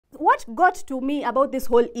what got to me about this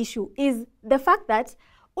whole issue is the fact that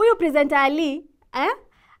huyu presenter Ali,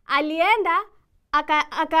 alienda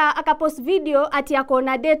aka post video ati ako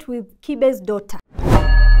na date with Kibe's daughter.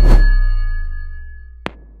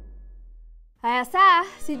 Haya saa,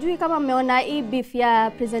 sijui kama mmeona hii beef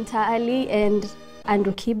ya presenter Ali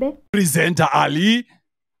and Kibe. Presenter Ali?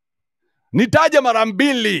 Nitaje mara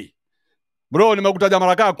mbili. Bro, nimekutaja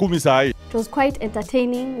mara kaa 10 saa hii. It was quite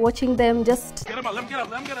entertaining watching them just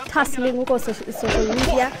tussling on social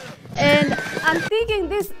media. And I'm thinking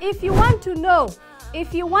this, if you want to know,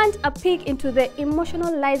 if you want a peek into the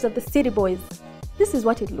emotional lives of the city boys, this is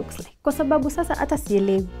what it looks like. Kwa sababu sasa hata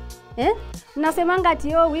sielewi. Nasemanga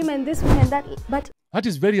ati women this, women that, but that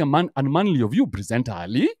is very unmanly of you, presenter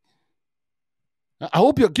Ali. I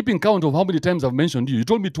hope you're keeping count of how many times I've mentioned you. You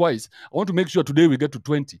told me twice. I want to make sure today we get to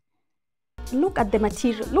 20. Look at the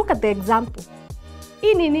material. Look at the example.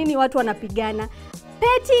 Ini nini watu wanapigana.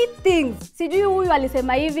 Petty things. Sijui huyu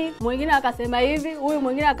alisema hivi, mwingine akasema hivi, huyu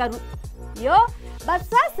mwingine yo. But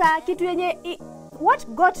sasa kitu yenye what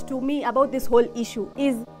got to me about this whole issue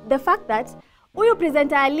is the fact that huyu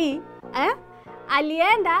presenter Ali,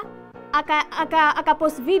 alienda aka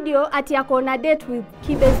post video ati ako na date with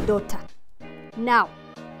Kibe's daughter. Now,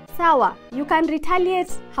 sawa, you can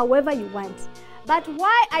retaliate however you want. But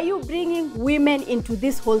why are you bringing women into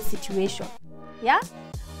this whole situation? Yeah?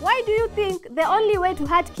 Why do you think the only way to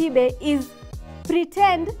hurt Kibe is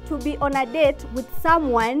pretend to be on a date with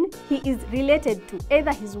someone he is related to?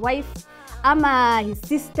 Either his wife, ama his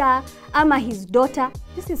sister, ama his daughter.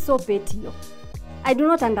 This is so petty. I do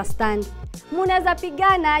not understand. Muneza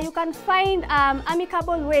pigana, you can find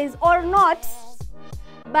amicable ways or not.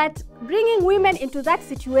 But bringing women into that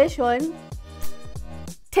situation,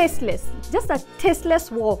 tasteless. Just a tasteless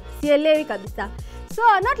war. Sielewi kabisa. So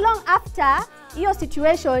not long after hiyo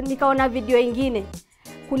situation, nikaona video ingine.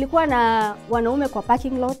 Kulikuwa na wanaume kwa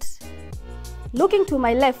parking lot. Looking to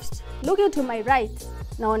my left, looking to my right.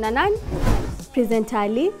 Naona nani? Presenter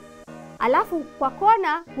Ali. Alafu kwa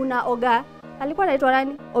kona kuna Oga. Alikuwa anaitwa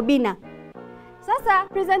nani? Obina. Sasa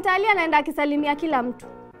presenter Ali anaenda akisalimia kila mtu.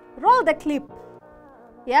 Roll the clip.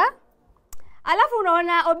 Yeah? Alafu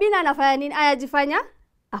unaona Obina anafanya nini? Anajifanya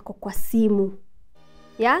ako kwa simu.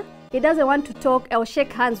 Yeah? He doesn't want to talk or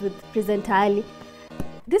shake hands with presenter Ali.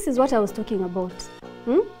 This is what I was talking about.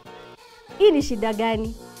 Hii ni shida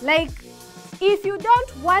gani? Like, if you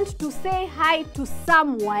don't want to say hi to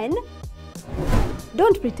someone,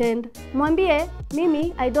 don't pretend. Mwambie,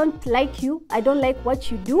 mimi, I don't like you. I don't like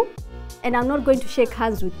what you do. And I'm not going to shake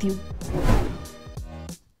hands with you.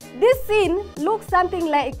 This scene looks something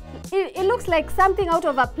like, it looks like something out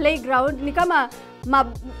of a playground. Ni kama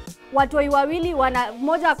watoi wawili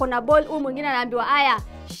moja ako na ball, huyu mwingine anaambiwa aya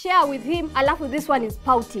share with him, alafu this one is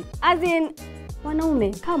pouting. As in,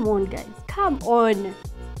 wanaume, come on guys, come on.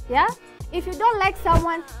 Yeah? If you don't like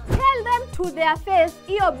someone, tell them to their face.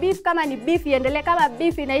 Iyo beef kama ni beef iendelee, kama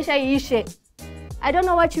beef inaisha iishe. I don't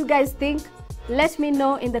know what you guys think. Let me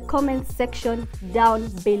know in the comments section down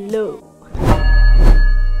below.